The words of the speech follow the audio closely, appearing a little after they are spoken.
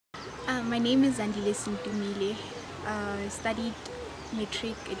My name is Zandile Sentomile. I studied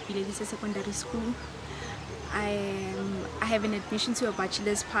matric at Liza Secondary School. I have an admission to a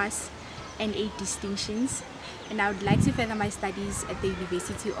bachelor's pass and 8 distinctions, and I would like to further my studies at the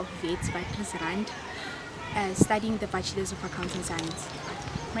University of Witwatersrand, studying the Bachelor's of Accounting Science.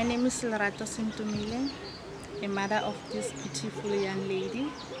 My name is Liza Sentomile, a mother of this beautiful young lady.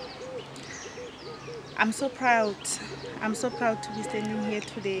 I'm so proud. I'm so proud to be standing here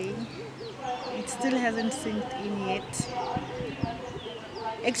today. It still hasn't sunk in yet.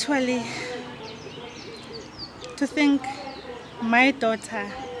 Actually, to think my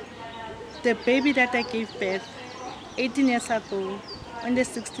daughter, the baby that I gave birth 18 years ago, on the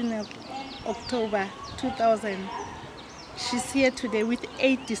 16th of October 2000, she's here today with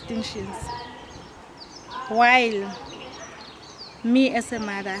 8 distinctions. While me as a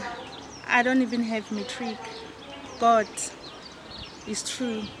mother, I don't even have matric. God is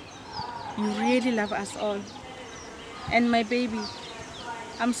true. You really love us all. And my baby,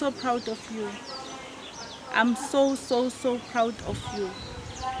 I'm so proud of you. I'm so proud of you.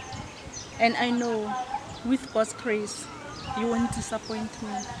 And I know with God's grace, you won't disappoint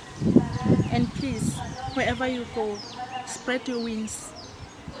me. And please, wherever you go, spread your wings.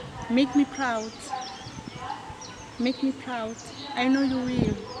 Make me proud. Make me proud. I know you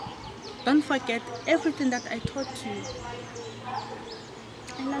will. Don't forget everything that I taught you.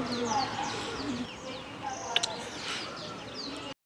 I love you.